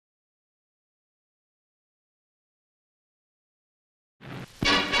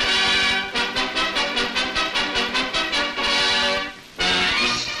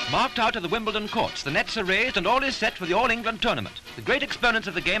marked out of the Wimbledon courts. The nets are raised and all is set for the All-England tournament. The great exponents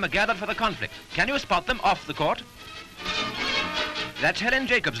of the game are gathered for the conflict. Can you spot them off the court? That's Helen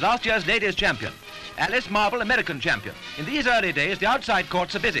Jacobs, last year's ladies' champion. Alice Marble, American champion. In these early days, the outside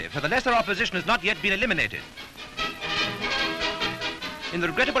courts are busy, for the lesser opposition has not yet been eliminated. In the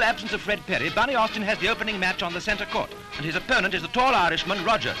regrettable absence of Fred Perry, Barney Austin has the opening match on the centre court, and his opponent is the tall Irishman,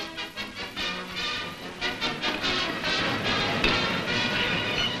 Rogers.